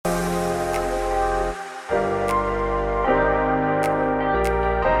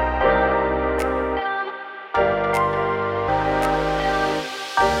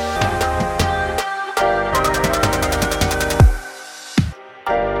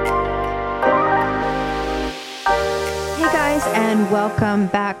and welcome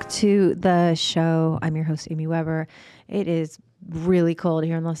back to the show. I'm your host, Amy Weber. It is really cold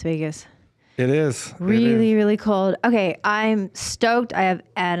here in Las Vegas. It is. Really cold. Okay, I'm stoked. I have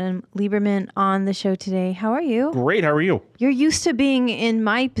Adam Lieberman on the show today. How are you? Great. How are you? You're used to being in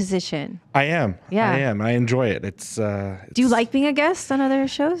my position. I am. Yeah. I am. I enjoy it. Do you like being a guest on other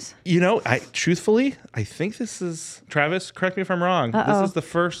shows? You know, truthfully, I think this is, Travis, correct me if I'm wrong. Uh-oh. This is the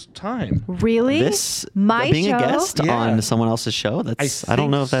first time. Really? Being show? a guest Yeah. on someone else's show. I don't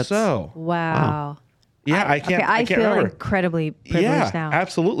know if that's so. Wow. Yeah, I can't. I I can't feel remember. incredibly privileged Yeah, now.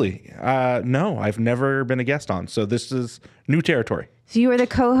 absolutely. No, I've never been a guest on, so this is new territory. So you are the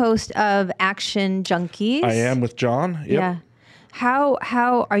co-host of Action Junkies. I am with John. Yep. Yeah.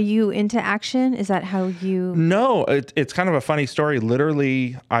 How are you into action? Is that how you? No, it's kind of a funny story.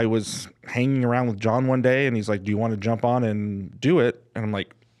 Literally, I was hanging around with John one day, and he's like, "Do you want to jump on and do it?" And I'm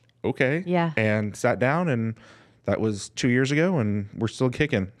like, "Okay." Yeah. And sat down, and that was 2 years ago, and we're still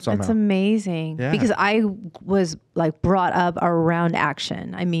kicking somehow. That's amazing. Yeah. Because I was like brought up around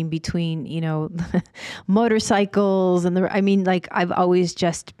action. I mean, between, motorcycles and I've always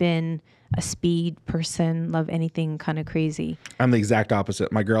just been a speed person, love anything kind of crazy. I'm the exact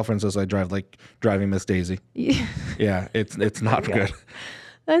opposite. My girlfriend says I drive like driving Miss Daisy. Yeah, it's not good.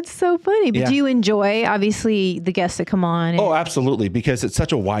 That's so funny. But Yeah. do you enjoy, obviously, the guests that come on? Oh, absolutely, because it's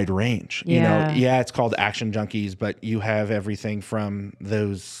such a wide range. Yeah. Yeah, it's called Action Junkies, but you have everything from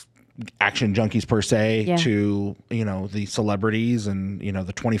those action junkies per se Yeah. to, the celebrities and,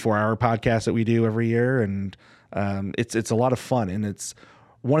 the 24-hour podcast that we do every year. And it's a lot of fun. And it's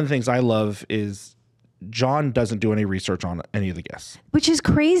one of the things I love is John doesn't do any research on any of the guests. Which is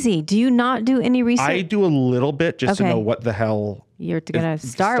crazy. Do you not do any research? I do a little bit just to Okay. know what the hell You're going to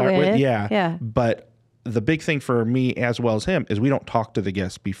start with. Yeah. Yeah. But the big thing for me as well as him is we don't talk to the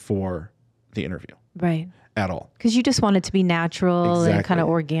guests before the interview Right. at all. Because you just want it to be natural and Exactly. kind of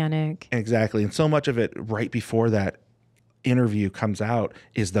organic. Exactly. And so much of it right before that interview comes out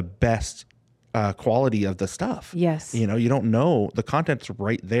is the best quality of the stuff. Yes. You don't know. The content's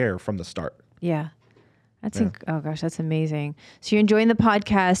right there from the start. Yeah. Oh gosh, that's amazing. So you're enjoying the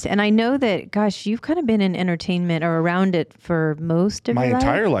podcast. And I know that, gosh, you've kind of been in entertainment or around it for most of My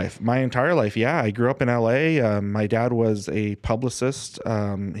your life. My entire life. Yeah. I grew up in LA. My dad was a publicist.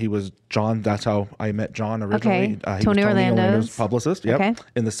 He was John. That's how I met John originally. Okay. He Tony was Orlando's publicist. Yep. Okay.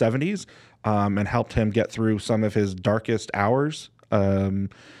 In the 70s, and helped him get through some of his darkest hours,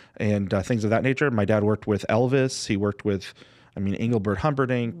 and things of that nature. My dad worked with Elvis. He worked with, Engelbert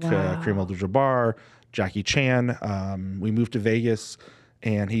Humperdinck, Wow. Kareem Abdul-Jabbar, Jackie Chan. We moved to Vegas,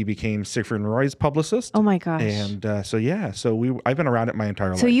 and he became Siegfried and Roy's publicist. Oh my gosh. And I've been around it my entire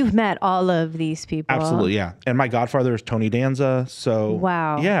life. So you've met all of these people. Absolutely, yeah. And my godfather is Tony Danza. So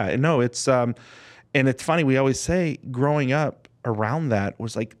Wow. yeah, no, it's and it's funny. We always say growing up around that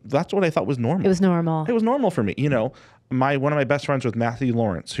was like that's what I thought was normal. It was normal. It was normal for me. One of my best friends was Matthew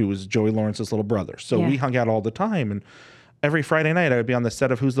Lawrence, who was Joey Lawrence's little brother. So Yeah. we hung out all the time, and every Friday night I would be on the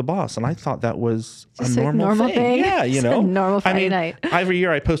set of Who's the Boss, and I thought that was Just a normal thing. Yeah, Just a normal Friday night. Every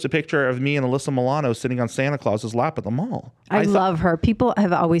year I post a picture of me and Alyssa Milano sitting on Santa Claus's lap at the mall. I love her. People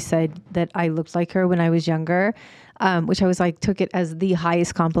have always said that I looked like her when I was younger, which I was like, took it as the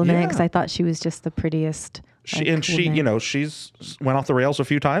highest compliment Yeah. because I thought she was just the prettiest. She's went off the rails a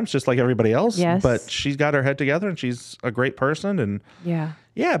few times, just like everybody else. Yes. But she's got her head together, and she's a great person. And Yeah.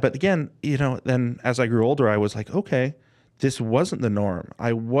 but again, then as I grew older, I was like, okay, this wasn't the norm.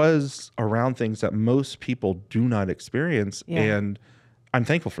 I was around things that most people do not experience, Yeah. and I'm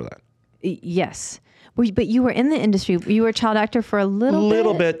thankful for that. Yes. But you were in the industry. You were a child actor for a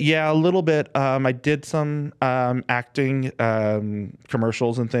little bit. Yeah, a little bit. I did some acting,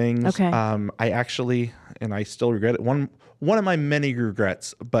 commercials and things. Okay. I actually, and I still regret it. One of my many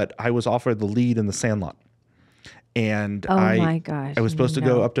regrets, but I was offered the lead in The Sandlot, and my gosh, I was supposed to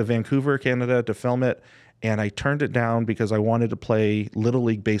go up to Vancouver, Canada, to film it, and I turned it down because I wanted to play Little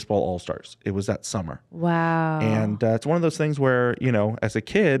League Baseball All-Stars. It was that summer. Wow. And it's one of those things where, as a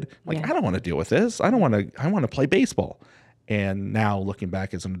kid, I don't want to deal with this. I want to play baseball. And now looking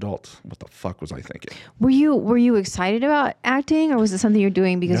back as an adult, what the fuck was I thinking? Were you excited about acting, or was it something you're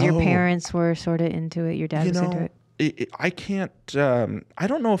doing because your No. parents were sort of into it? Your dad was into it? I can't, I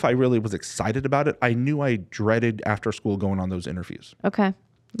don't know if I really was excited about it. I knew I dreaded after school going on those interviews. Okay.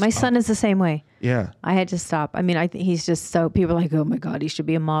 My son is the same way. Yeah. I had to stop. I mean, I think he's just so, people are like, oh my God, he should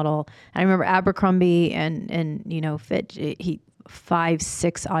be a model. And I remember Abercrombie and Fitch, he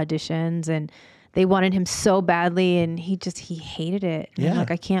 5-6 auditions, and they wanted him so badly, and he hated it. And I'm Yeah.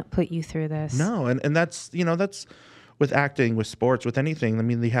 like, I can't put you through this. No. And that's, that's with acting, with sports, with anything, I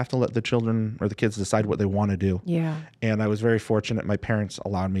mean, they have to let the children or the kids decide what they want to do. Yeah. And I was very fortunate. My parents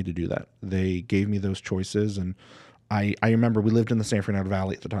allowed me to do that. They gave me those choices. And I remember we lived in the San Fernando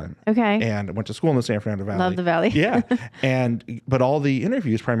Valley at the time. Okay. And I went to school in the San Fernando Valley. Love the valley. Yeah. But all the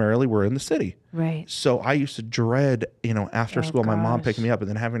interviews primarily were in the city. Right. So I used to dread, after school, my mom gosh. picking me up and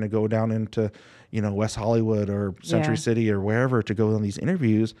then having to go down into, West Hollywood or Century City or wherever to go on these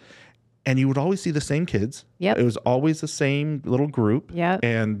interviews. And you would always see the same kids. Yep. It was always the same little group. Yep.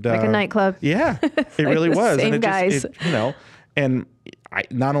 And Like a nightclub. Yeah, it really the was. same and guys. And I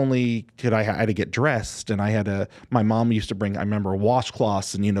not only did I had to get dressed, and my mom used to bring, I remember,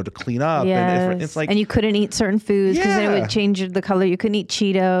 washcloths and to clean up. Yes. And it's like, and you couldn't eat certain foods because then it Yeah. would change the color. You couldn't eat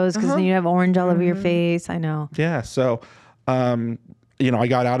Cheetos because then you have orange all over your face. I know. yeah. So, I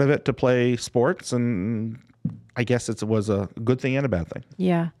got out of it to play sports, and I guess it was a good thing and a bad thing.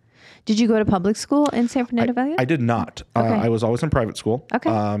 Yeah. Did you go to public school in San Fernando Valley? I did not. Okay. I was always in private school.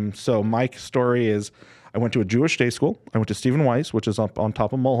 Okay. So my story is, I went to a Jewish day school. I went to Stephen Weiss, which is up on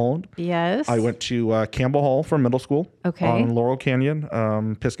top of Mulholland. Yes. I went to Campbell Hall for middle school. Okay. On Laurel Canyon,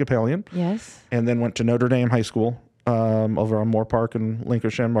 Episcopalian. Yes. And then went to Notre Dame High School over on Moore Park in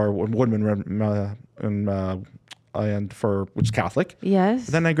Lincolnshire, or Woodman, which is Catholic. Yes.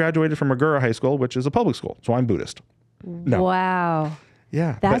 Then I graduated from Magura High School, which is a public school. So I'm Buddhist. No. Wow.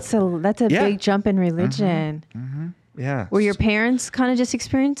 Yeah. That's a Yeah. big jump in religion. Yeah. Were your parents kind of just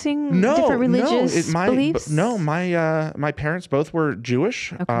experiencing different religious beliefs? My parents both were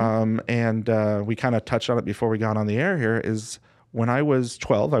Jewish. Okay. And we kind of touched on it before we got on the air here, is when I was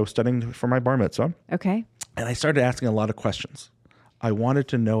 12, I was studying for my bar mitzvah. Okay. And I started asking a lot of questions. I wanted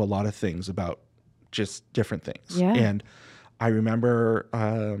to know a lot of things about just different things. Yeah. And I remember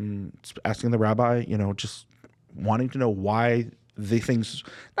asking the rabbi, just wanting to know why the things,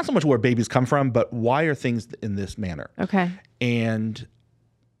 not so much where babies come from, but why are things in this manner? Okay. And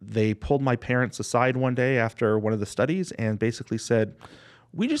they pulled my parents aside one day after one of the studies and basically said,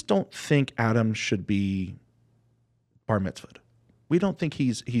 we just don't think Adam should be bar mitzvahed. We don't think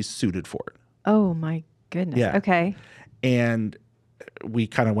he's suited for it. Oh my goodness. Yeah. Okay. And we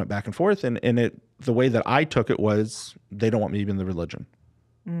kind of went back and forth, and the way that I took it was, they don't want me in the religion.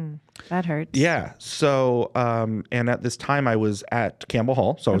 That hurts. Yeah. So, and at this time I was at Campbell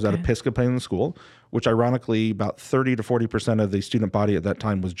Hall. So I was at Episcopalian school, which ironically about 30 to 40% of the student body at that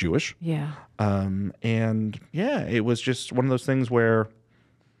time was Jewish. Yeah. And yeah, it was just one of those things where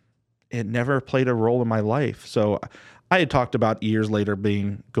it never played a role in my life. So I had talked about years later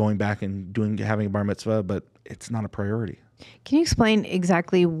going back and having a bar mitzvah, but it's not a priority. Can you explain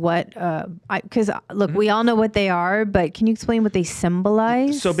exactly what, because look, we all know what they are, but can you explain what they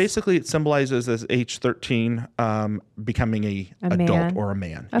symbolize? So basically it symbolizes as age 13 becoming a adult man. or a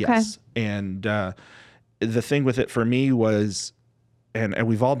man. Okay. Yes. And the thing with it for me was, and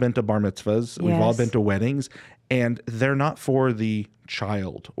we've all been to bar mitzvahs, we've all Yes. been to weddings, and they're not for the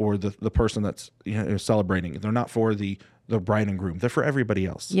child or the person that's celebrating. They're not for the bride and groom. They're for everybody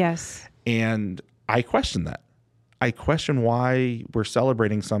else. Yes. And I question that. I question why we're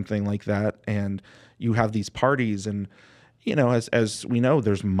celebrating something like that, and you have these parties, and as we know,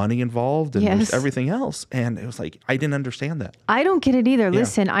 there's money involved and Yes. there's everything else, and it was like I didn't understand that. I don't get it either. Yeah.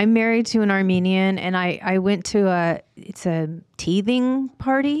 Listen, I'm married to an Armenian, and I went to it's a teething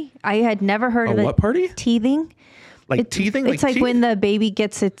party. I had never heard of it. What party? Teething. Like teething? It's like teeth? when the baby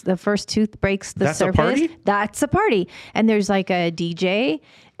gets the first tooth breaks the That's a surface. party? That's a party. And there's like a DJ.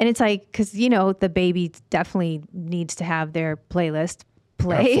 And it's like, because, the baby definitely needs to have their playlist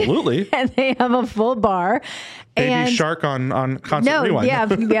play. Absolutely. And they have a full bar. Baby Shark on Constant Rewind. Yeah,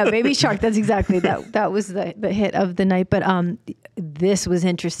 Baby Shark. That's exactly that was the hit of the night. But this was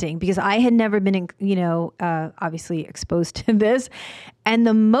interesting because I had never been, obviously exposed to this. And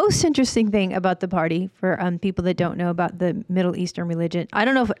the most interesting thing about the party for people that don't know about the Middle Eastern religion, I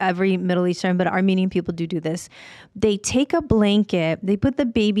don't know if every Middle Eastern, but Armenian people do this. They take a blanket, they put the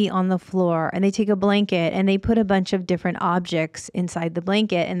baby on the floor, and they take a blanket and they put a bunch of different objects inside the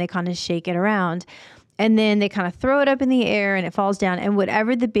blanket and they kind of shake it around. And then they kind of throw it up in the air and it falls down. And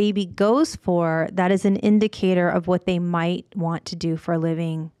whatever the baby goes for, that is an indicator of what they might want to do for a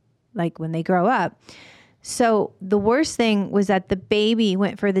living, like when they grow up. So the worst thing was that the baby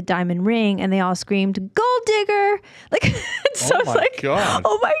went for the diamond ring and they all screamed, "Gold digger!" Like, so Oh my God.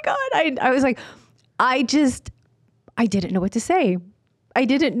 oh my God. I was like, I didn't know what to say. I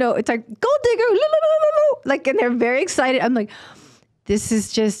didn't know. It's like, "Gold digger!" Like, and they're very excited. I'm like, this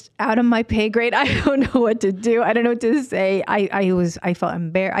is just out of my pay grade. I don't know what to do. I don't know what to say. I felt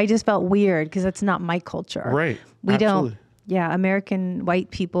embarrassed. I just felt weird because that's not my culture. Right. We Absolutely. don't. Yeah, American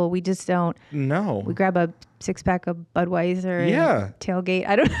white people, we just don't. No. We grab a 6-pack of Budweiser Yeah. and tailgate.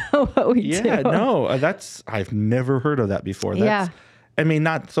 I don't know what we do. Yeah, no, I've never heard of that before. Yeah. I mean,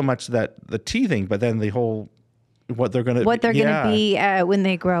 not so much that the tea thing, but then the whole what they're gonna be when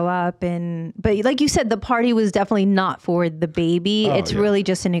they grow up. But like you said, the party was definitely not for the baby. It's really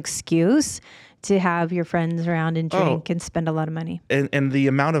just an excuse to have your friends around and drink and spend a lot of money. And the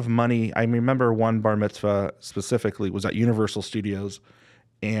amount of money, I remember one bar mitzvah specifically was at Universal Studios,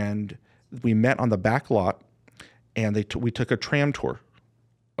 and we met on the back lot, and we took a tram tour.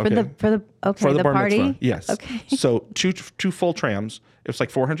 Okay. For the bar party? mitzvah, yes. Okay. So two full trams. It was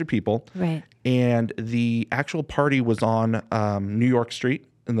like 400 people. Right. And the actual party was on New York Street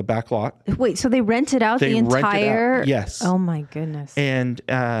in the back lot. Wait, so they rented out the entire? Yes. Oh my goodness. And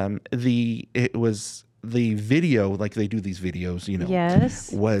it was the video, like they do these videos,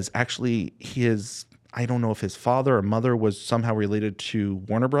 Yes. was actually I don't know if his father or mother was somehow related to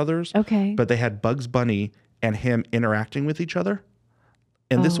Warner Brothers. Okay. But they had Bugs Bunny and him interacting with each other.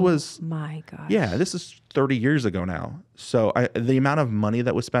 And this was, my gosh. yeah, this is 30 years ago now. So the amount of money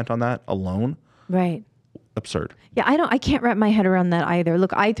that was spent on that alone, right, absurd. Yeah, I can't wrap my head around that either.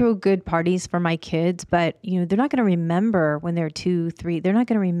 Look, I throw good parties for my kids, but they're not going to remember when they're 2, 3. They're not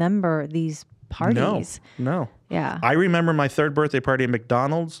going to remember these parties. No. Yeah. I remember my 3rd birthday party at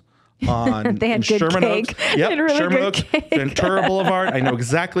McDonald's. They had good Sherman cake. Oaks. Yep, really Sherman good Oaks, cake. Ventura Boulevard. I know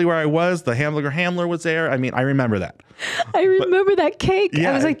exactly where I was. The Hamburger was there. I mean, I remember that. I remember that cake. Yeah.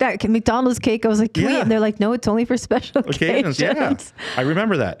 I was like, that McDonald's cake. I was like, can we? Yeah. And they're like, no, it's only for special occasions. Yeah, I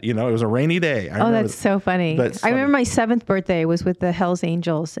remember that. It was a rainy day. That's so funny. I remember my 7th birthday was with the Hells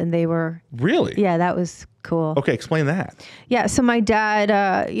Angels, and they were really. Yeah, that was cool. Okay, explain that. Yeah, so my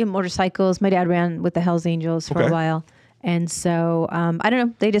dad, motorcycles. My dad ran with the Hells Angels for a while. And so, I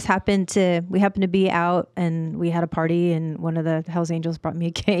don't know, we happened to be out and we had a party, and one of the Hells Angels brought me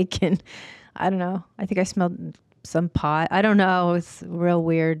a cake, and I don't know, I think I smelled some pot. I don't know. It's real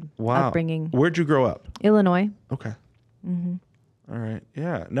weird upbringing. Where'd you grow up? Illinois. Okay. Mm-hmm. All right.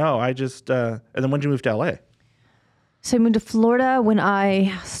 Yeah. No, I just, and then when did you move to LA? So I moved to Florida when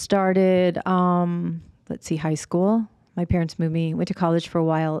I started, high school. My parents went to college for a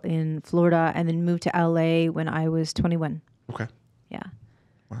while in Florida, and then moved to LA when I was 21. Okay. Yeah.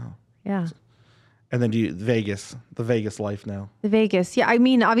 Wow. Yeah. And then the Vegas life now. The Vegas. Yeah. I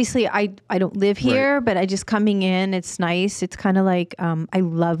mean, obviously I don't live here, right, but I just coming in, it's nice. It's kind of like, I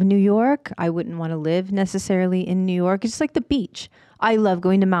love New York. I wouldn't want to live necessarily in New York. It's just like the beach. I love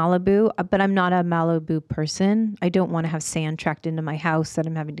going to Malibu, but I'm not a Malibu person. I don't want to have sand tracked into my house that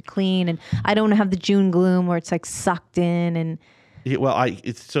I'm having to clean. And I don't want to have the June gloom where it's like sucked in. And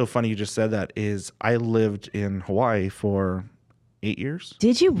it's so funny you just said that. I lived in Hawaii for 8 years.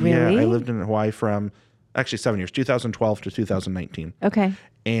 Did you really? Yeah, I lived in Hawaii from actually 7 years, 2012 to 2019. Okay.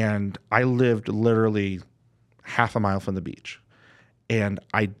 And I lived literally half a mile from the beach. And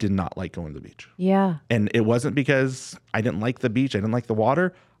I did not like going to the beach. Yeah. And it wasn't because I didn't like the beach. I didn't like the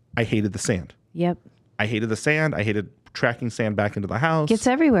water. I hated the sand. Yep. I hated the sand. I hated tracking sand back into the house. Gets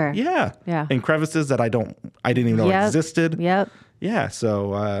everywhere. Yeah. Yeah. And crevices that I didn't even know existed. Yep. Yeah.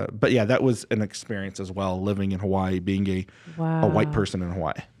 So, but yeah, that was an experience as well, living in Hawaii, being a white person in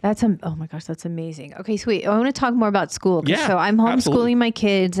Hawaii. Oh my gosh, that's amazing. Okay, sweet. I want to talk more about school. Yeah, so I'm homeschooling absolutely. my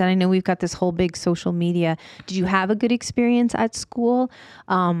kids, and I know we've got this whole big social media. Did you have a good experience at school?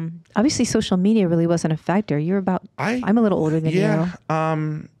 Obviously, social media really wasn't a factor. I'm a little older than you. Yeah.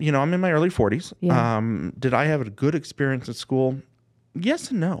 I'm in my early 40s. Yeah. Did I have a good experience at school? Yes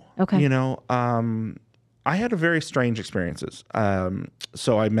and no. Okay. I had a very strange experiences.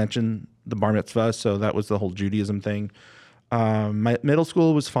 So I mentioned the bar mitzvah, so that was the whole Judaism thing. My middle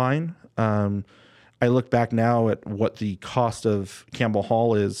school was fine. I look back now at what the cost of Campbell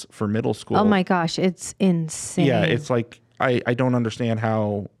Hall is for middle school. Oh my gosh, it's insane. Yeah, it's like I don't understand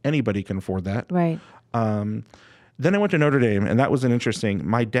how anybody can afford that. Right. Then I went to Notre Dame, and that was an interesting.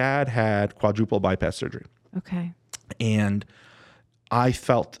 My dad had quadruple bypass surgery. Okay. And I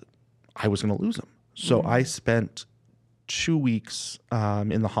felt I was going to lose him. So I spent 2 weeks in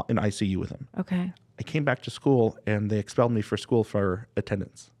ICU with him. Okay. I came back to school, and they expelled me for school for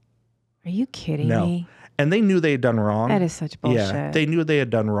attendance. Are you kidding me? And they knew they had done wrong. That is such bullshit. Yeah, they knew they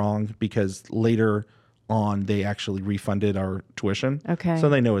had done wrong because later on they actually refunded our tuition. Okay. So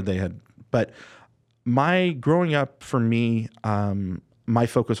they know what they had. But my growing up, for me, my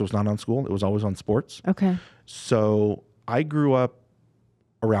focus was not on school. It was always on sports. Okay. So I grew up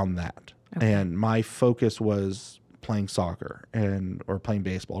around that. Okay. And my focus was playing soccer or playing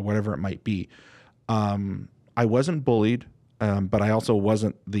baseball or whatever it might be. I wasn't bullied, but I also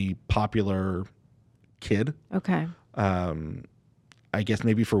wasn't the popular kid. Okay. I guess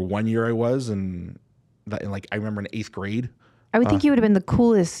maybe for 1 year I was, and like I remember in 8th grade. I would think you would have been the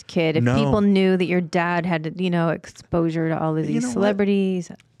coolest kid if No. people knew that your dad had, exposure to all of these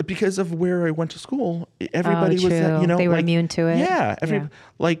celebrities. Because of where I went to school, everybody was, true. They were immune to it. Yeah,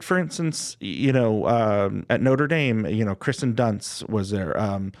 like for instance, at Notre Dame, Kristen Dunst was there.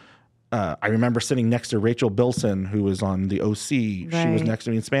 I remember sitting next to Rachel Bilson, who was on the OC. She was next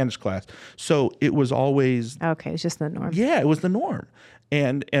to me in Spanish class. So it was always okay. It's just the norm. Yeah, it was the norm.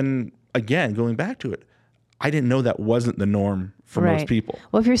 And again, going back to it, I didn't know that wasn't the norm for most people.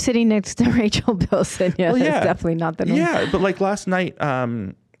 Well, if you're sitting next to Rachel Bilson, that's definitely not the norm. Yeah, but like last night, I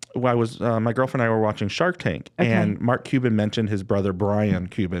was my girlfriend and I were watching Shark Tank, and Mark Cuban mentioned his brother Brian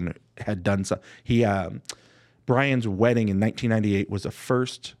Cuban had done some. Brian's wedding in 1998 was the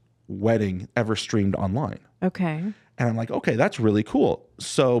first wedding ever streamed online. Okay. And I'm like, okay, that's really cool.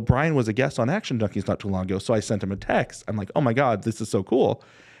 So Brian was a guest on Action Junkies not too long ago. So I sent him a text. I'm like, oh my God, this is so cool.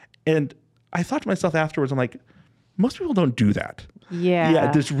 And I thought to myself afterwards, I'm like, most people don't do that. Yeah.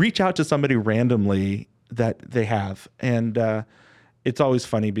 Yeah. Just reach out to somebody randomly that they have. And it's always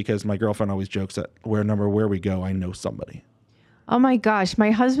funny because my girlfriend always jokes that where we go, I know somebody. Oh my gosh,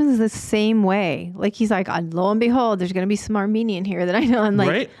 my husband's the same way. Like he's like, lo and behold, there's going to be some Armenian here that I know. I'm like,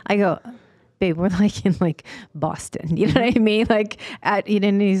 right? I go, babe, we're like in like Boston. You know what I mean? Like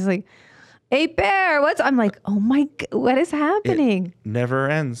and he's like, hey bear, I'm like, oh my, what is happening? It never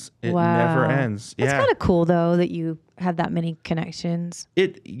ends. It Wow. never ends. Yeah. It's kind of cool though that you have that many connections.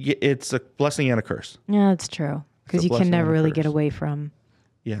 It's a blessing and a curse. Yeah, that's true. Because you can blessing never and a really curse. get away from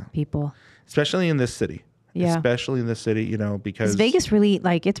people. Especially in this city. Yeah. Especially in this city, because Is Vegas really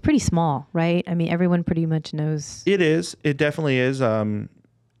it's pretty small, right? I mean, everyone pretty much knows. It is. It definitely is. There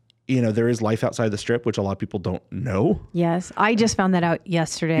is life outside the Strip, which a lot of people don't know. Yes. I just found that out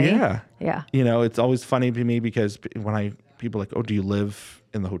yesterday. Yeah. Yeah. It's always funny to me because when people are like, oh, do you live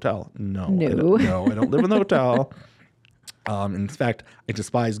in the hotel? No. No. I don't live in the hotel. In fact, I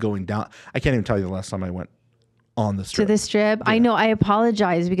despise going down. I can't even tell you the last time I went on the Strip. To the Strip. Yeah. I know. I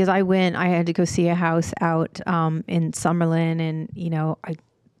apologize because I had to go see a house out in Summerlin, and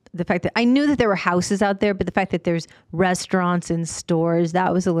the fact that I knew that there were houses out there, but the fact that there's restaurants and stores,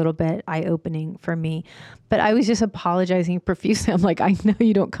 that was a little bit eye-opening for me. But I was just apologizing profusely. I'm like, I know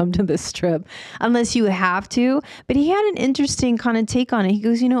you don't come to the Strip unless you have to. But he had an interesting kind of take on it. He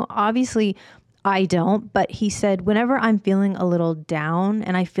goes, obviously I don't, but he said, whenever I'm feeling a little down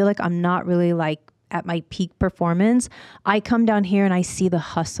and I feel like I'm not really at my peak performance, I come down here and I see the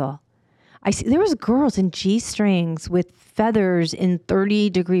hustle. There was girls in G-strings with feathers in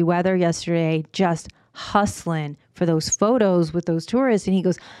 30-degree weather yesterday, just hustling for those photos with those tourists. And he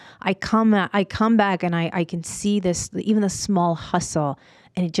goes, I come back and I can see this, even the small hustle,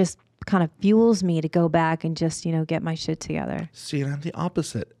 and it just kind of fuels me to go back and just, get my shit together. See, and I'm the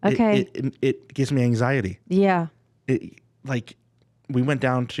opposite. Okay. It gives me anxiety. Yeah. We went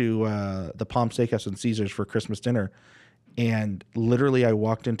down to the Palm Steakhouse and Caesars for Christmas dinner. And literally I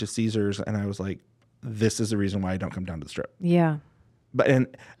walked into Caesars and I was like, this is the reason why I don't come down to the Strip. Yeah. But and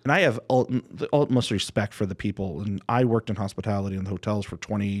I have the utmost respect for the people. And I worked in hospitality in the hotels for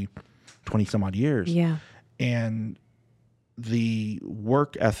 20 some odd years. Yeah. And the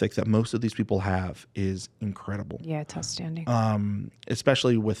work ethic that most of these people have is incredible. Yeah, it's outstanding.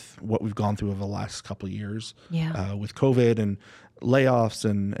 Especially with what we've gone through over the last couple of years. Yeah. With COVID and layoffs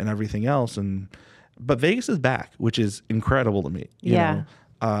and everything else. But Vegas is back, which is incredible to me. You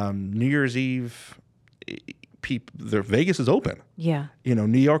know, New Year's Eve, Vegas is open. Yeah.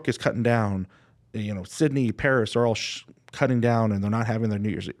 New York is cutting down. Sydney, Paris are all cutting down, and they're not having their New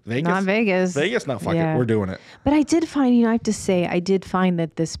Year's Eve. Not Vegas. Vegas, not fuck it. We're doing it. But I did find, I have to say,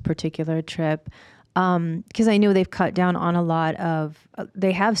 that this particular trip, because I know they've cut down on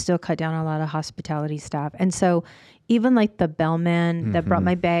they have still cut down on a lot of hospitality staff. And so even like the bellman that brought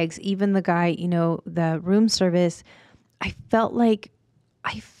my bags, even the guy, the room service, I felt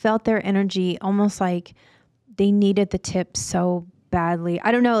their energy almost like they needed the tip so badly.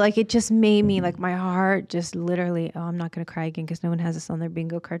 I don't know, it just made me my heart just literally, I'm not going to cry again because no one has this on their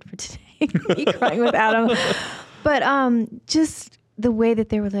bingo card for today. Me crying with Adam. But just the way that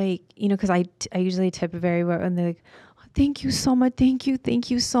they were because I usually tip very well, and they're like, thank you so much. Thank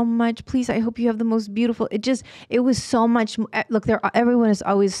you so much. Please, I hope you have the most beautiful. It was so much. Look, everyone is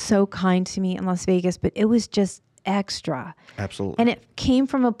always so kind to me in Las Vegas, but it was just extra. Absolutely. And it came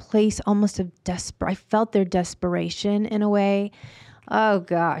from a place almost of I felt their desperation in a way. Oh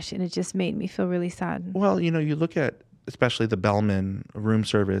gosh. And it just made me feel really sad. Well, you look at especially the bellman, room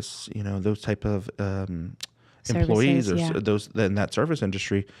service, those type of employees or those in that service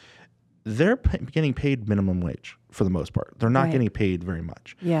industry, they're getting paid minimum wage, for the most part. They're not Right. getting paid very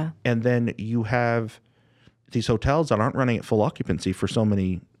much. Yeah. And then you have these hotels that aren't running at full occupancy for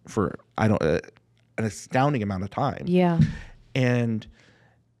an astounding amount of time. Yeah. And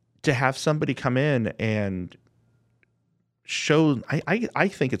to have somebody come in and show, I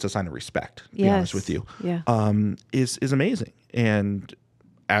think it's a sign of respect, to be honest with you, Yeah. is amazing. And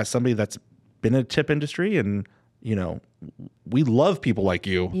as somebody that's been in the tip industry, and we love people like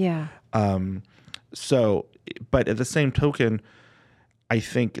you. Yeah. So, but at the same token, I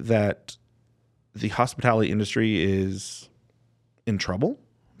think that the hospitality industry is in trouble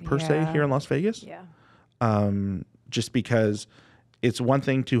per se Yeah. here in Las Vegas. Yeah. Just because it's one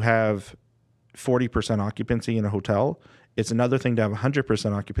thing to have 40% occupancy in a hotel. It's another thing to have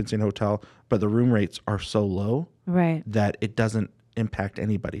 100% occupancy in a hotel, but the room rates are so low Right. that it doesn't impact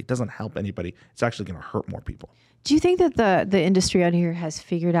anybody. It doesn't help anybody. It's actually going to hurt more people. Do you think that the industry out here has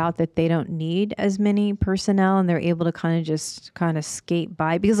figured out that they don't need as many personnel and they're able to kind of skate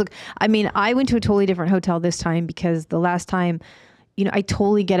by? Because look, I mean, I went to a totally different hotel this time because the last time, I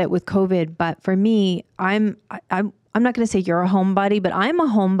totally get it with COVID, but for me, I'm not going to say you're a homebody, but I'm a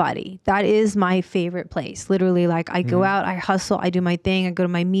homebody. That is my favorite place. Literally, like I go out, I hustle, I do my thing, I go to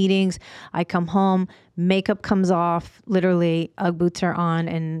my meetings, I come home, makeup comes off, literally Ugg boots are on,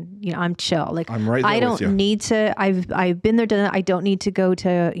 and I'm chill. Like I'm right there I don't with you. need to. I've been there, done it. I don't need to go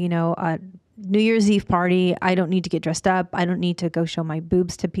to a New Year's Eve party. I don't need to get dressed up. I don't need to go show my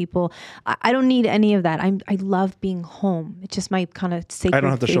boobs to people. I don't need any of that. I love being home. It's just my kind of sacred. I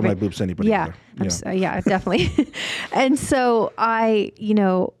don't have to show my favorite. boobs to anybody. Yeah, either. yeah, definitely. And so I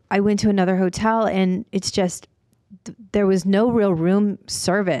went to another hotel, and it's just there was no real room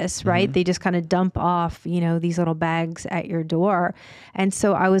service, right? Mm-hmm. They just kind of dump off, these little bags at your door. And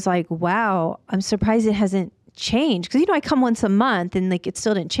so I was like, wow, I'm surprised it hasn't changed. Because, I come once a month and like it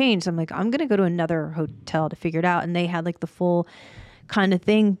still didn't change. So I'm like, I'm going to go to another hotel to figure it out. And they had like the full kind of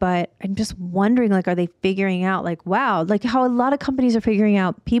thing. But I'm just wondering, like, are they figuring out like, wow, like how a lot of companies are figuring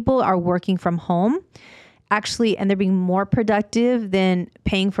out people are working from home actually, and they're being more productive than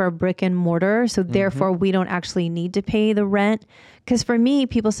paying for a brick and mortar. So therefore we don't actually need to pay the rent. Because for me,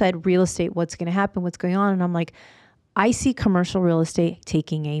 people said real estate, what's going to happen? What's going on? And I'm like, I see commercial real estate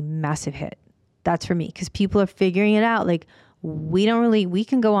taking a massive hit. That's for me. Because people are figuring it out. Like we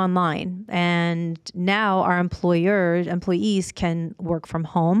can go online, and now our employees can work from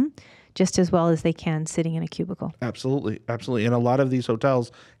home just as well as they can sitting in a cubicle. Absolutely. Absolutely. And a lot of these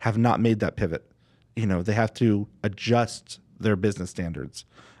hotels have not made that pivot. They have to adjust their business standards.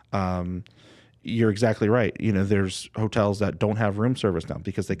 You're exactly right. There's hotels that don't have room service now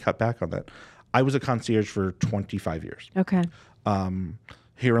because they cut back on that. I was a concierge for 25 years. Okay.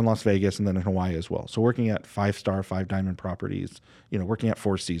 Here in Las Vegas and then in Hawaii as well. So working at 5-star, 5-diamond properties, working at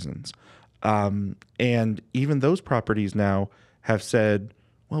Four Seasons. And even those properties now have said,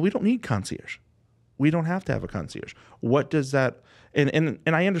 well, we don't need concierge. We don't have to have a concierge. What does that, and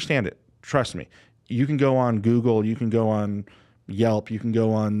I understand it. Trust me. You can go on Google, you can go on Yelp, you can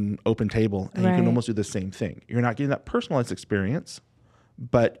go on OpenTable, and you can almost do the same thing. You're not getting that personalized experience,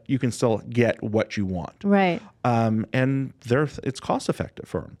 but you can still get what you want. Right. And it's cost effective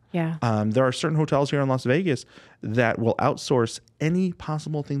for them. Yeah. There are certain hotels here in Las Vegas that will outsource any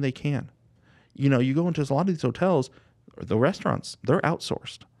possible thing they can. You go into a lot of these hotels, the restaurants, they're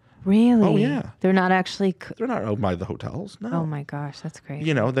outsourced. Really? Oh yeah. They're not actually. They're not owned by the hotels. No. Oh my gosh, that's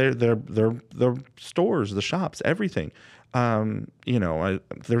crazy. They're stores, the shops, everything.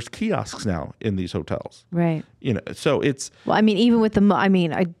 There's kiosks now in these hotels. Right. So it's. Well, I mean, even with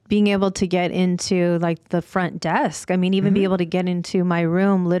being able to get into like the front desk. I mean, even be able to get into my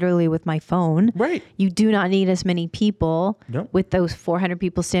room literally with my phone. Right. You do not need as many people with those 400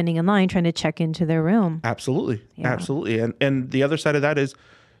 people standing in line trying to check into their room. Absolutely. Yeah. Absolutely. And the other side of that is,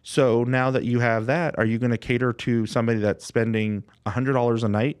 so now that you have that, are you going to cater to somebody that's spending $100 a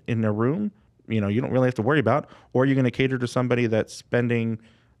night in their room? You don't really have to worry about, or are you going to cater to somebody that's spending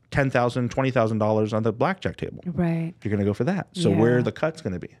 $10,000, $20,000 on the blackjack table? Right. You're going to go for that. So where are the cuts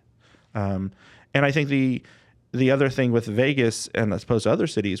going to be? And I think the other thing with Vegas, and as opposed to other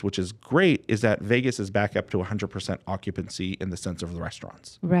cities, which is great, is that Vegas is back up to 100% occupancy in the sense of the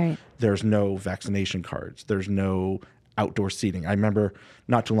restaurants. Right. There's no vaccination cards. There's no outdoor seating. I remember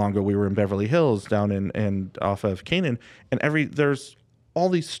not too long ago we were in Beverly Hills down in off of Canaan, and there's all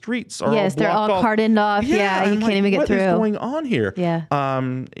these streets are they're all cordoned off. Yeah, you can't even get through. What is going on here? Yeah.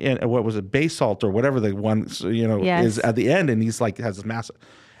 And what was it, Basalt or whatever the one is at the end, and he's like has this massive,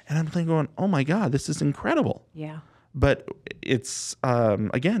 and I'm thinking, going, oh my God, this is incredible. Yeah. But it's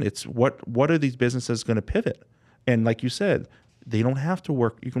again, it's what are these businesses going to pivot? And like you said, they don't have to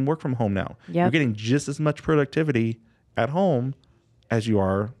work. You can work from home now. Yep. You're getting just as much productivity at home as you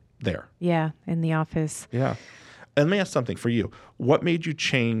are there. Yeah, in the office. Yeah. And let me ask something for you. What made you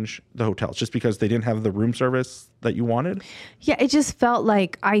change the hotels? Just because they didn't have the room service that you wanted? Yeah, it just felt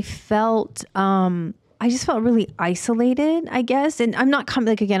like I just felt really isolated, I guess. And I'm not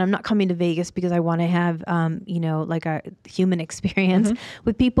coming, I'm not coming to Vegas because I want to have, like a human experience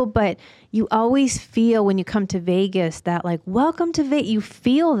with people. But you always feel when you come to Vegas that like, welcome to Vegas. You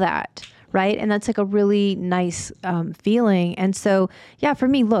feel that, right? And that's like a really nice feeling. And so, yeah, for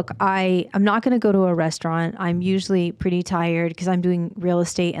me, look, I'm not going to go to a restaurant. I'm usually pretty tired because I'm doing real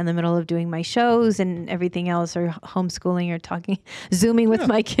estate in the middle of doing my shows and everything else, or homeschooling or talking, Zooming with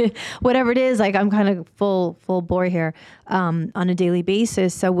my kid, whatever it is. Like I'm kind of full bore here on a daily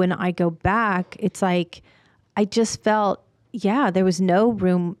basis. So when I go back, it's like I just felt, there was no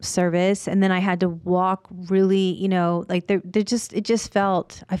room service. And then I had to walk really, like I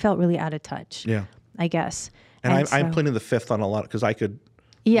felt really out of touch. Yeah. I guess. And I'm pleading the fifth on a lot because I could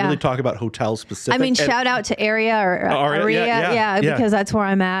really talk about hotels specific. I mean, shout out to Aria or Aria, because that's where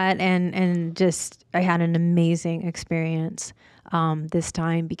I'm at. And just, I had an amazing experience this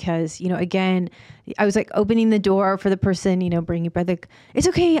time because, again, I was like opening the door for the person, bringing bread. Like, it's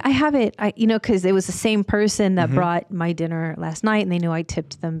okay, I have it. Because it was the same person that brought my dinner last night, and they knew I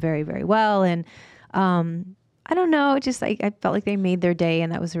tipped them very, very well. And I don't know, just like I felt like they made their day,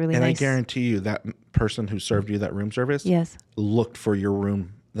 and that was really nice. And I guarantee you that person who served you that room service looked for your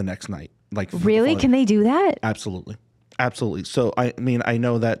room the next night. Like, really? Can they do that? Absolutely. Absolutely. So, I mean, I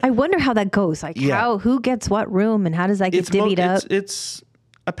know that. I wonder how that goes. Like, who gets what room and how does that get divvied up? It's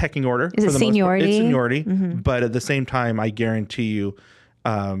a pecking order. Is it seniority? It's seniority. But at the same time, I guarantee you,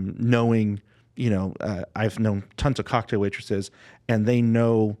 knowing, I've known tons of cocktail waitresses, and they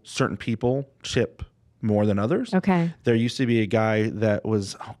know certain people tip more than others. Okay. There used to be a guy that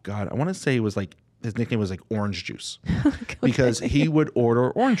was, I want to say it was like, his nickname was like Orange Juice because he would order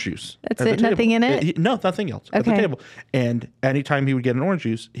orange juice. That's it? Nothing in it? No, nothing else at the table. And anytime he would get an orange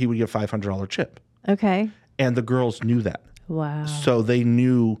juice, he would give $500 tip. Okay. And the girls knew that. Wow. So they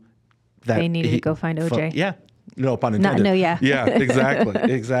knew that they needed to go find OJ. Yeah. No pun intended. Yeah. Yeah,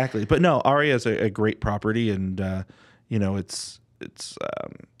 exactly. Exactly. But no, Aria is a great property, and it's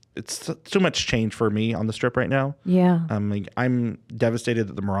too much change for me on the Strip right now. Yeah. I'm devastated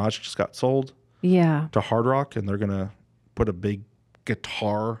that the Mirage just got sold. Yeah. To Hard Rock, and they're gonna put a big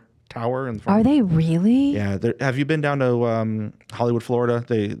guitar tower in front. Are they really? Yeah. Have you been down to Hollywood, Florida?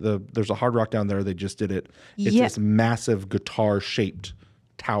 There's a Hard Rock down there. They just did it. It's this massive guitar shaped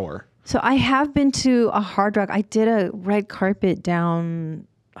tower. So I have been to a Hard Rock. I did a red carpet down.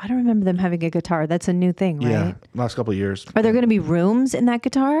 I don't remember them having a guitar. That's a new thing, right? Yeah, last couple of years. Are there going to be rooms in that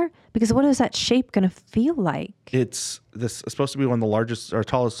guitar? Because what is that shape going to feel like? It's supposed to be one of the largest or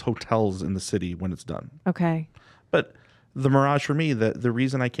tallest hotels in the city when it's done. Okay. But the Mirage for me, the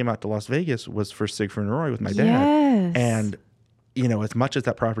reason I came out to Las Vegas was for Siegfried and Roy with my dad. Yes. And, as much as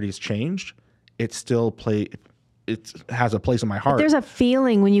that property has changed, it still it has a place in my heart. But there's a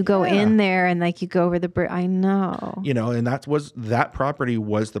feeling when you go in there and like you go over the bridge. I know. And that property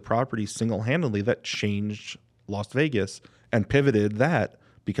was the property single-handedly that changed Las Vegas and pivoted that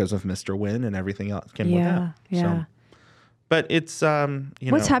because of Mr. Wynn and everything else came with that. Yeah. So, but it's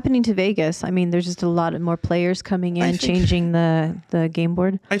what's happening to Vegas? I mean, there's just a lot of more players coming in, changing the game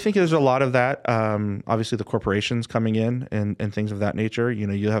board. I think there's a lot of that. Obviously, the corporations coming in and things of that nature.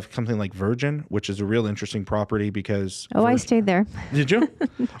 You have something like Virgin, which is a real interesting property because. Oh, I stayed there. Did you?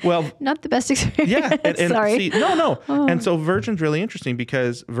 Well, not the best experience. Yeah, and sorry. See, no. Oh. And so Virgin's really interesting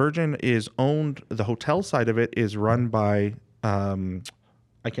because Virgin is owned. The hotel side of it is run by.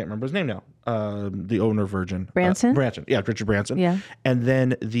 I can't remember his name now. The owner of Virgin. Branson? Yeah, Richard Branson. Yeah. And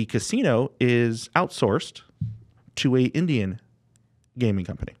then the casino is outsourced to a Indian gaming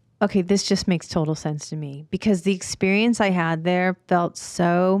company. Okay, this just makes total sense to me because the experience I had there felt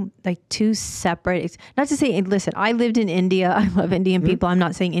so like two separate. Not to say, listen, I lived in India. I love Indian people. I'm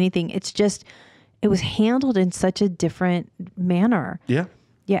not saying anything. It's just, it was handled in such a different manner. Yeah.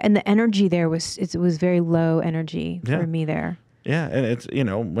 Yeah, and the energy there was very low energy for me there. Yeah, and it's,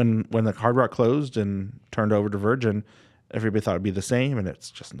 when the Hard Rock closed and turned over to Virgin, everybody thought it'd be the same, and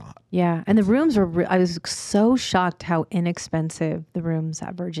it's just not. Yeah, and the rooms were, I was so shocked how inexpensive the rooms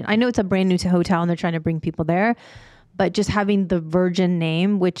at Virgin. I know it's a brand new hotel and they're trying to bring people there, but just having the Virgin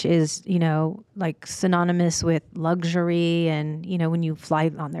name, which is, like synonymous with luxury and, when you fly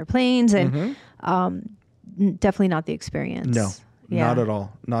on their planes and definitely not the experience. No. Yeah.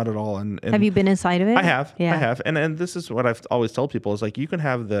 Not at all. And have you been inside of it? I have. And this is what I've always told people is like, you can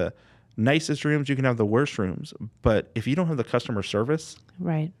have the nicest rooms, you can have the worst rooms. But if you don't have the customer service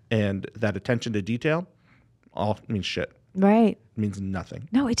Right. and that attention to detail, all means shit. Right. It means nothing.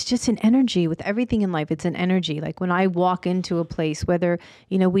 No, it's just an energy with everything in life. It's an energy. Like when I walk into a place, whether,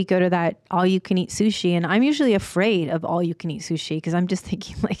 we go to that all you can eat sushi, and I'm usually afraid of all you can eat sushi because I'm just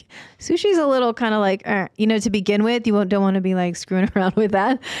thinking like sushi's a little kind of like, to begin with, don't want to be like screwing around with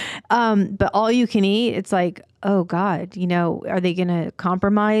that. But all you can eat, it's like, oh God, are they going to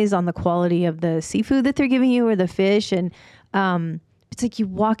compromise on the quality of the seafood that they're giving you or the fish? And it's like you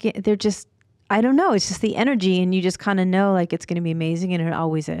walk in, they're just, I don't know. It's just the energy, and you just kind of know like it's going to be amazing, and it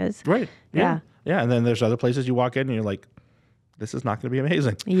always is. Right. Yeah. And then there's other places you walk in and you're like, this is not going to be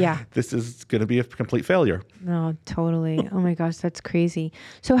amazing. Yeah. This is going to be a complete failure. No, totally. Oh my gosh, that's crazy.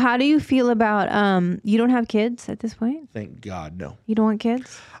 So how do you feel about, you don't have kids at this point? Thank God, no. You don't want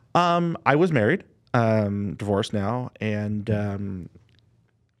kids? I was married, divorced now. And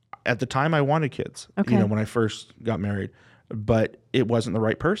at the time I wanted kids, Okay. When I first got married. But it wasn't the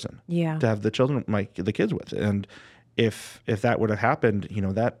right person Yeah. to have the kids with. And if that would have happened,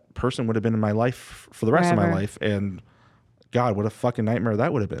 that person would have been in my life for the rest of my life. And God, what a fucking nightmare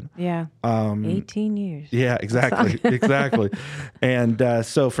that would have been. Yeah. 18 years. Yeah, exactly. Exactly. And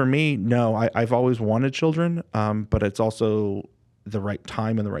so for me, no, I've always wanted children, but it's also the right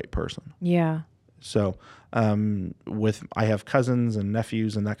time and the right person. Yeah. So I have cousins and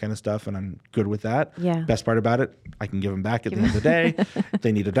nephews and that kind of stuff, and I'm good with that. Yeah. Best part about it, I can give them back at the end of the day. If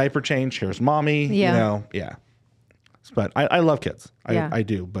they need a diaper change, here's mommy. Yeah. Yeah. But I love kids. Yeah. I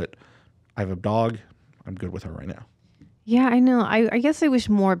do. But I have a dog. I'm good with her right now. Yeah, I know. I guess I wish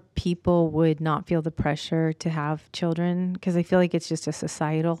more people would not feel the pressure to have children, because I feel like it's just a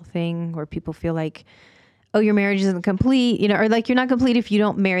societal thing where people feel like, oh, your marriage isn't complete, or like you're not complete if you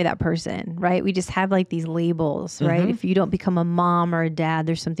don't marry that person, right? We just have like these labels, right? If you don't become a mom or a dad,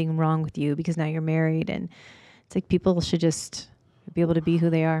 there's something wrong with you because now you're married. And it's like people should just be able to be who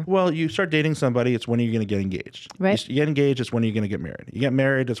they are. Well, you start dating somebody, it's when you're going to get engaged. Right. You get engaged, it's when you're going to get married. You get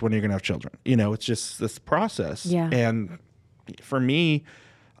married, it's when you're going to have children. It's just this process. Yeah. And for me,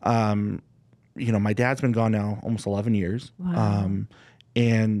 my dad's been gone now almost 11 years. Wow.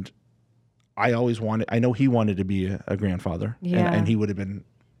 And I know he wanted to be a grandfather, Yeah. and he would have been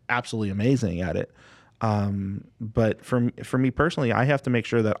absolutely amazing at it. But for me personally, I have to make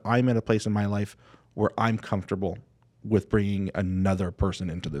sure that I'm in a place in my life where I'm comfortable with bringing another person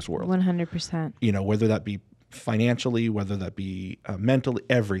into this world. 100%. Whether that be financially, whether that be mentally,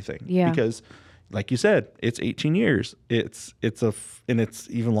 everything. Yeah. Because like you said, it's 18 years. And it's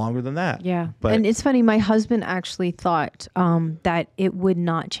even longer than that. Yeah. But And it's funny, my husband actually thought that it would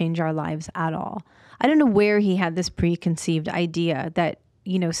not change our lives at all. I don't know where he had this preconceived idea that,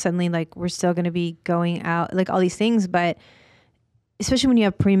 suddenly like we're still going to be going out, like all these things. But especially when you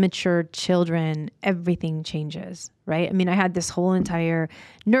have premature children, everything changes, right? I mean, I had this whole entire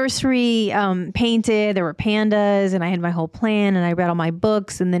nursery painted. There were pandas, and I had my whole plan, and I read all my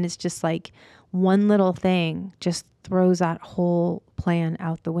books. And then it's just like one little thing just throws that whole plan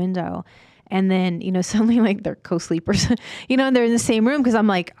out the window. And then, suddenly like they're co-sleepers, they're in the same room because I'm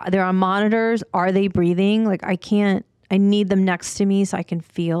like, they're on monitors. Are they breathing? Like I need them next to me so I can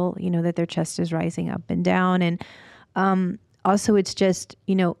feel, that their chest is rising up and down. And also it's just,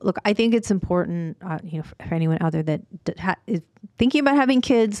 look, I think it's important, for anyone out there that is thinking about having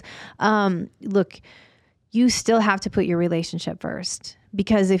kids, look, you still have to put your relationship first.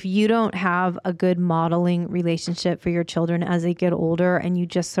 Because if you don't have a good modeling relationship for your children as they get older, and you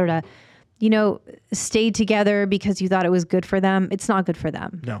just sort of, stayed together because you thought it was good for them, it's not good for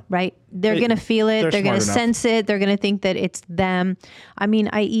them. No. Right? They're going to feel it. They're going to smart enough. sense it. They're going to think that it's them. I mean,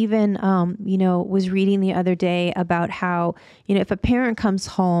 I even, was reading the other day about how, if a parent comes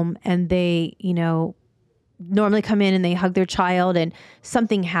home and they, normally come in and they hug their child and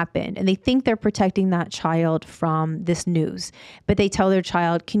something happened and they think they're protecting that child from this news, but they tell their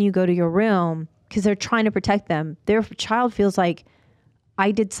child, can you go to your room? Because they're trying to protect them. Their child feels like, I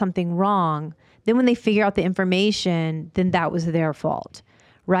did something wrong. Then when they figure out the information, then that was their fault.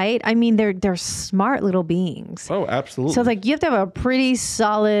 Right? I mean, they're smart little beings. Oh, absolutely. So it's like you have to have a pretty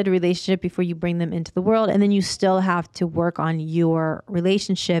solid relationship before you bring them into the world. And then you still have to work on your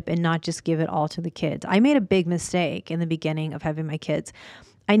relationship and not just give it all to the kids. I made a big mistake in the beginning of having my kids.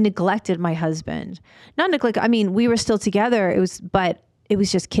 I neglected my husband. Not neglect. I mean, we were still together. It was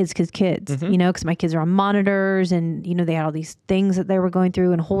just kids, Mm-hmm. because my kids are on monitors and, they had all these things that they were going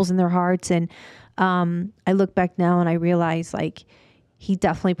through and holes in their hearts. And I look back now and I realize like he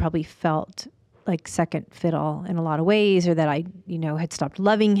definitely probably felt like second fiddle in a lot of ways, or that I, had stopped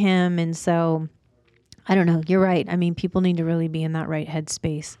loving him. And so I don't know. You're right. I mean, people need to really be in that right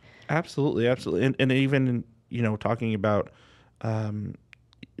headspace. Absolutely. And even, talking about in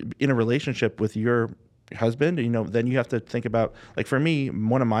a relationship with your husband, then you have to think about, like, for me,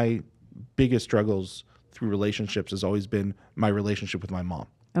 one of my biggest struggles through relationships has always been my relationship with my mom.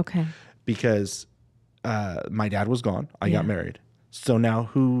 Okay. Because my dad was gone. I got married. So now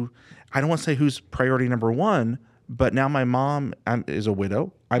I don't want to say who's priority number one, but now my mom is a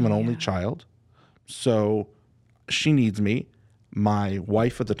widow. I'm an only child. So she needs me. My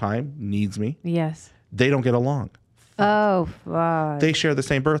wife at the time needs me. Yes. They don't get along. Oh, fuck. They share the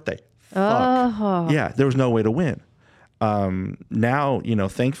same birthday. Oh. Yeah, there was no way to win. Now,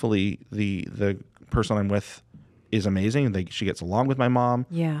 thankfully, the person I'm with is amazing. She gets along with my mom.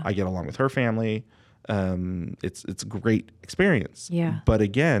 Yeah. I get along with her family. It's a great experience. Yeah. But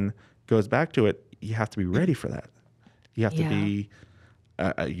again, goes back to it. You have to be ready for that. You have to be,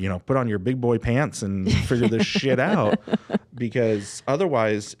 put on your big boy pants and figure this shit out, because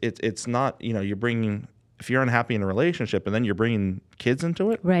otherwise it's not, you're bringing, if you're unhappy in a relationship and then you're bringing kids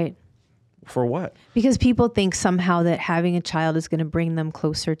into it. Right. For what? Because people think somehow that having a child is going to bring them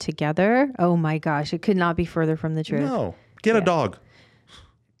closer together. Oh my gosh. It could not be further from the truth. No. Get a dog.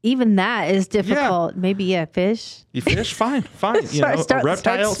 Even that is difficult. Yeah. Maybe fish. You fish? Fine. Start a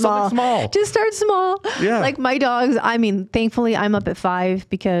reptile, something small. Just start small. Yeah. Like my dogs, thankfully I'm up at 5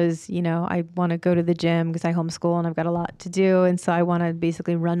 because, I want to go to the gym because I homeschool and I've got a lot to do. And so I want to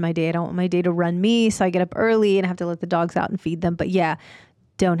basically run my day. I don't want my day to run me. So I get up early and I have to let the dogs out and feed them. But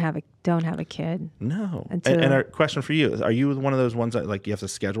don't have a kid. No. And our question for you, are you one of those ones that, like, you have to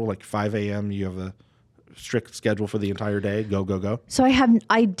schedule, like 5 a.m., you have a strict schedule for the entire day? Go. So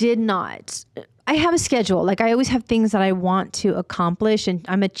I did not. I have a schedule. Like, I always have things that I want to accomplish, and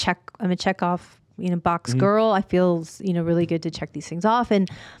I'm a check off, box girl. I feel, really good to check these things off.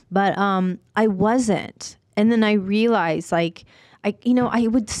 But I wasn't. And then I realized, like, I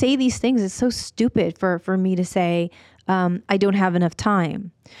would say these things. It's so stupid for me to say, I don't have enough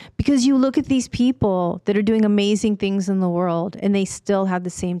time, because you look at these people that are doing amazing things in the world and they still have the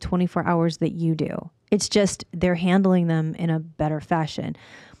same 24 hours that you do. It's just they're handling them in a better fashion.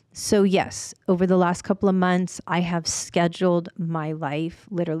 So yes, over the last couple of months, I have scheduled my life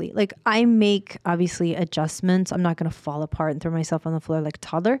literally. Like, I make obviously adjustments. I'm not going to fall apart and throw myself on the floor like a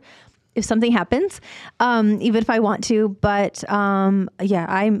toddler if something happens, even if I want to. But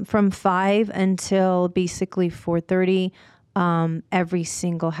I'm from 5 until basically 4:30. Every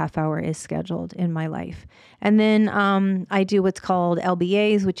single half hour is scheduled in my life. And then I do what's called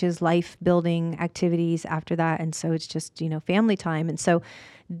LBAs, which is life building activities after that. And so it's just, family time. And so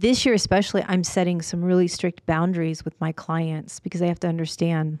this year especially, I'm setting some really strict boundaries with my clients, because they have to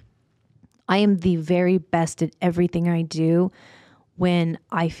understand I am the very best at everything I do when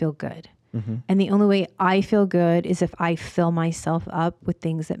I feel good. Mm-hmm. And the only way I feel good is if I fill myself up with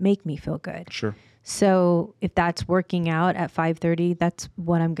things that make me feel good. Sure. So if that's working out at 5:30, that's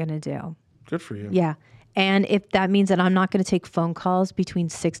what I'm going to do. Good for you. Yeah. And if that means that I'm not going to take phone calls between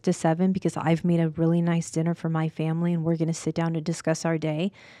 6 to 7 because I've made a really nice dinner for my family and we're going to sit down to discuss our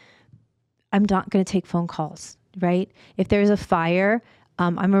day, I'm not going to take phone calls, right? If there's a fire,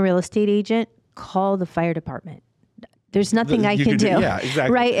 I'm a real estate agent, call the fire department. There's nothing I can do. Yeah,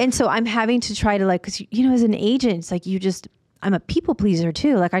 exactly. Right. And so I'm having to try to, like, because, as an agent, it's like I'm a people pleaser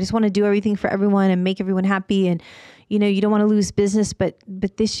too. Like, I just want to do everything for everyone and make everyone happy. And, you don't want to lose business. But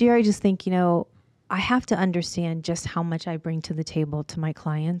this year I just think, I have to understand just how much I bring to the table to my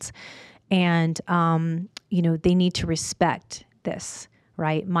clients. And, they need to respect this,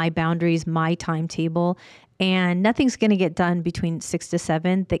 right? My boundaries, my timetable. And nothing's going to get done between 6 to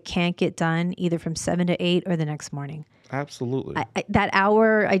 7 that can't get done either from 7 to 8 or the next morning. Absolutely. That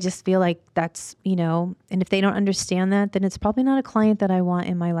hour, I just feel like that's, and if they don't understand that, then it's probably not a client that I want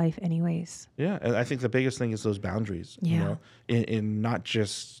in my life anyways. Yeah. And I think the biggest thing is those boundaries, Yeah. In not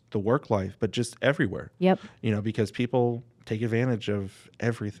just the work life, but just everywhere. Yep. Because people take advantage of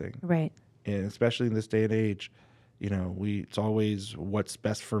everything. Right. And especially in this day and age, it's always what's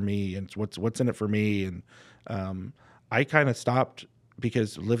best for me and what's in it for me. And I kind of stopped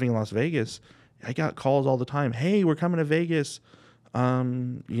because living in Las Vegas, I got calls all the time. Hey, we're coming to Vegas. I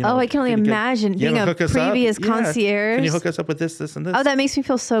can only imagine being a previous concierge. Can you hook us up with this, and this? Oh, that makes me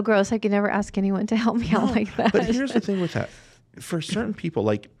feel so gross. I could never ask anyone to help me out like that. But here's the thing with that. For certain people,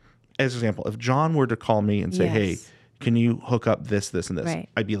 like, as an example, if John were to call me and say, hey, can you hook up this, and this? Right.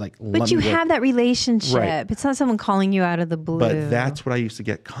 I'd be like, but you have that relationship. Right. It's not someone calling you out of the blue. But that's what I used to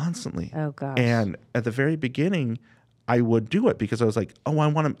get constantly. Oh, gosh. And at the very beginning, I would do it because I was like, oh, I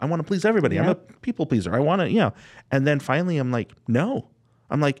want to please everybody. Yep. I'm a people pleaser. I want to, And then finally I'm like, no.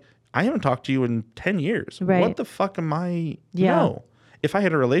 I'm like, I haven't talked to you in 10 years. Right. What the fuck am I? Yeah. No. If I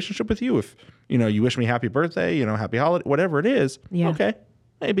had a relationship with you, if, you wish me happy birthday, happy holiday, whatever it is, okay,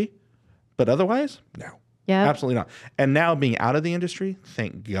 maybe. But otherwise, no. Yeah. Absolutely not. And now being out of the industry,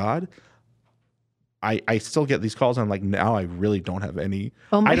 thank God, I still get these calls and I'm like, now I really don't have any.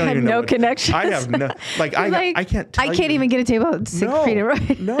 Oh my God, no connections. I have no, I can't tell I can't even get a table at Siegfried,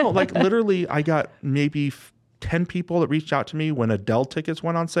 right? No, like literally I got maybe 10 people that reached out to me when Adele tickets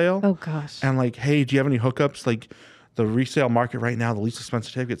went on sale. Oh gosh. And like, hey, do you have any hookups? Like the resale market right now, the least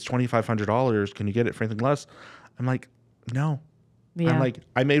expensive ticket's $2,500. Can you get it for anything less? I'm like, no. Yeah. I'm like,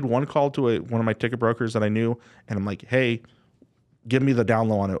 I made one call to one of my ticket brokers that I knew, and I'm like, hey, give me the down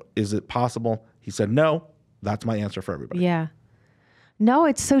low on it. Is it possible? He said, no. That's my answer for everybody. Yeah. No,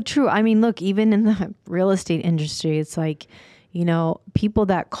 it's so true. I mean, look, even in the real estate industry, it's like, people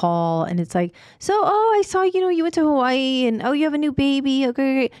that call and it's like, so, I saw, you went to Hawaii and, you have a new baby.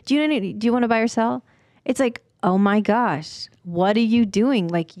 Okay. Do you want to buy or sell? It's like, oh my gosh, what are you doing?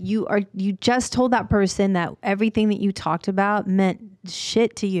 Like you just told that person that everything that you talked about meant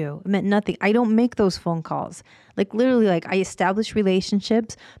shit to you. It meant nothing. I don't make those phone calls. Like literally, like I establish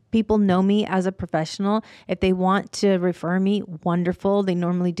relationships. People know me as a professional. If they want to refer me, wonderful. They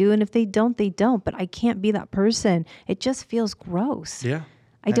normally do. And if they don't, they don't. But I can't be that person. It just feels gross. Yeah.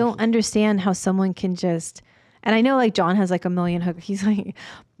 I don't understand how someone can just, and I know like John has like a million hookups. He's like,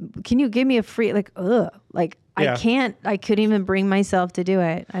 can you give me a free, like, ugh, like I couldn't even bring myself to do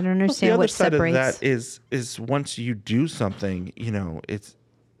it. I don't understand what separates. The other side of that is once you do something,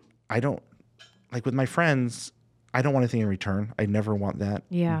 I don't, like with my friends, I don't want anything in return. I never want that.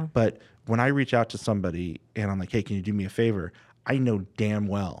 Yeah. But when I reach out to somebody and I'm like, hey, can you do me a favor? I know damn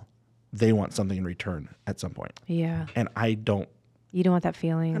well they want something in return at some point. Yeah. And I don't. You don't want that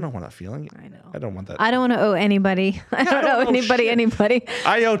feeling. I don't want that feeling. I know. I don't want that. I don't want to owe anybody. I don't owe anybody.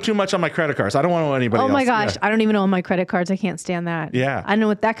 I owe too much on my credit cards. I don't want to owe anybody else. Oh my gosh. Yeah. I don't even own my credit cards. I can't stand that. Yeah. I know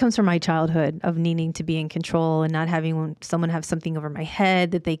what that comes from my childhood of needing to be in control and not having someone have something over my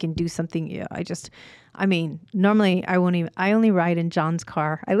head that they can do something. Yeah. Normally I only ride in John's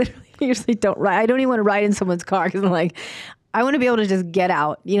car. I literally usually don't ride. I don't even want to ride in someone's car because I'm like, I want to be able to just get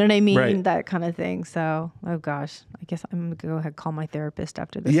out. You know what I mean? Right. That kind of thing. So, oh gosh, I guess I'm going to go ahead and call my therapist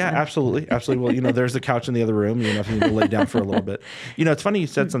after this. Yeah, one. Absolutely. Absolutely. Well, there's a couch in the other room. If you need to lay down for a little bit. It's funny you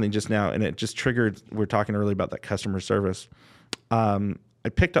said something just now and it just triggered, we were talking earlier about that customer service. I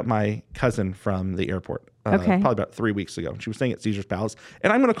picked up my cousin from the airport probably about 3 weeks ago. She was staying at Caesar's Palace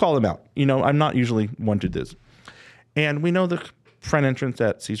and I'm going to call them out. I'm not usually one to do this. And we know the front entrance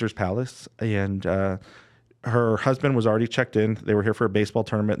at Caesar's Palace and, her husband was already checked in. They were here for a baseball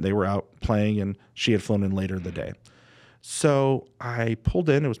tournament. They were out playing, and she had flown in later in the day. So I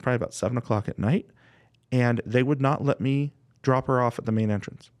pulled in. It was probably about 7:00 at night, and they would not let me drop her off at the main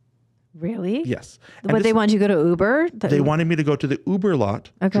entrance. Really? Yes. But they wanted you to go to Uber? They wanted me to go to the Uber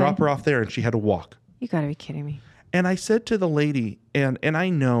lot, drop her off there, and she had to walk. You got to be kidding me. And I said to the lady, and I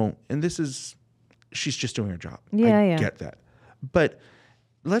know, and she's just doing her job. Yeah, I get that. But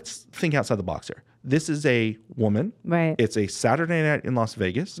let's think outside the box here. This is a woman. Right. It's a Saturday night in Las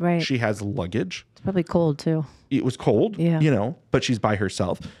Vegas. Right. She has luggage. It's probably cold too. It was cold, but she's by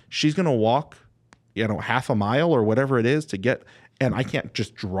herself. She's going to walk, half a mile or whatever it is to get, and I can't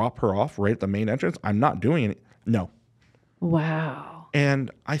just drop her off right at the main entrance. I'm not doing it. No. Wow.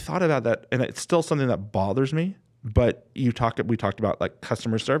 And I thought about that, and it's still something that bothers me, but we talked about like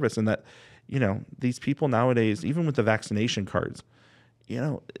customer service and that, these people nowadays, even with the vaccination cards,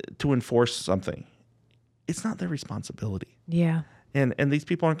 to enforce something, it's not their responsibility. Yeah. And these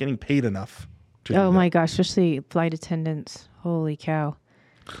people aren't getting paid enough to Oh my gosh, especially flight attendants. Holy cow.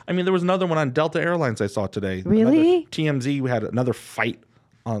 I mean, there was another one on Delta Airlines I saw today. Really? TMZ, we had another fight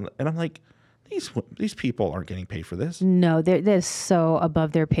on, and I'm like, these people aren't getting paid for this. No, they're so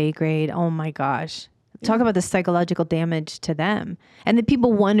above their pay grade. Oh my gosh. Talk about the psychological damage to them. And then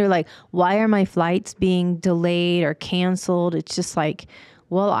people wonder, like, why are my flights being delayed or canceled? It's just like,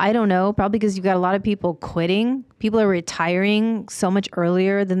 well, I don't know. Probably because you've got a lot of people quitting. People are retiring so much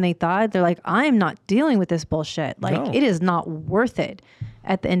earlier than they thought. They're like, I'm not dealing with this bullshit. Like, It is not worth it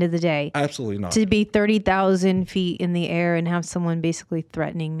at the end of the day. Absolutely not. To be 30,000 feet in the air and have someone basically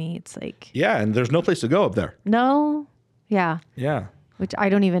threatening me. It's like... Yeah, and there's no place to go up there. No. Yeah. Yeah. Which I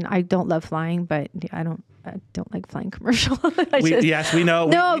don't love flying, but I don't like flying commercial. Yes, we know.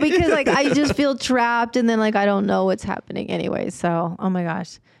 No, because like I just feel trapped and then like I don't know what's happening anyway. So, oh my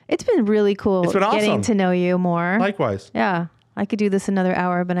gosh. It's been really cool getting to know you more. Likewise. Yeah. I could do this another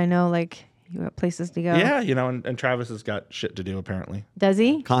hour, but I know like You got places to go. Yeah, and Travis has got shit to do apparently. Does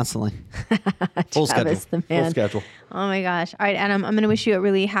he? Constantly. Full schedule. The man. Full schedule. Oh my gosh. All right, Adam, I'm going to wish you a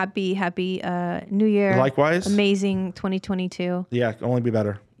really happy New Year. Likewise. Amazing 2022. Yeah, can only be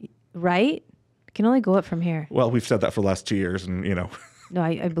better. Right? It can only go up from here. Well, we've said that for the last 2 years, and No,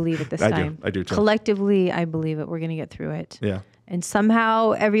 I believe it this time. I do too. Collectively, I believe it. We're going to get through it. Yeah. And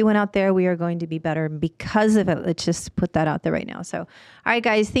somehow, everyone out there, we are going to be better because of it. Let's just put that out there right now. So, all right,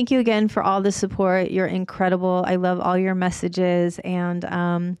 guys, thank you again for all the support. You're incredible. I love all your messages,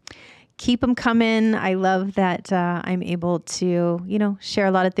 and keep them coming. I love that I'm able to, share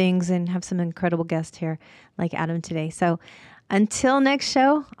a lot of things and have some incredible guests here like Adam today. So until next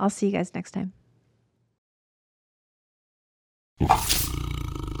show, I'll see you guys next time.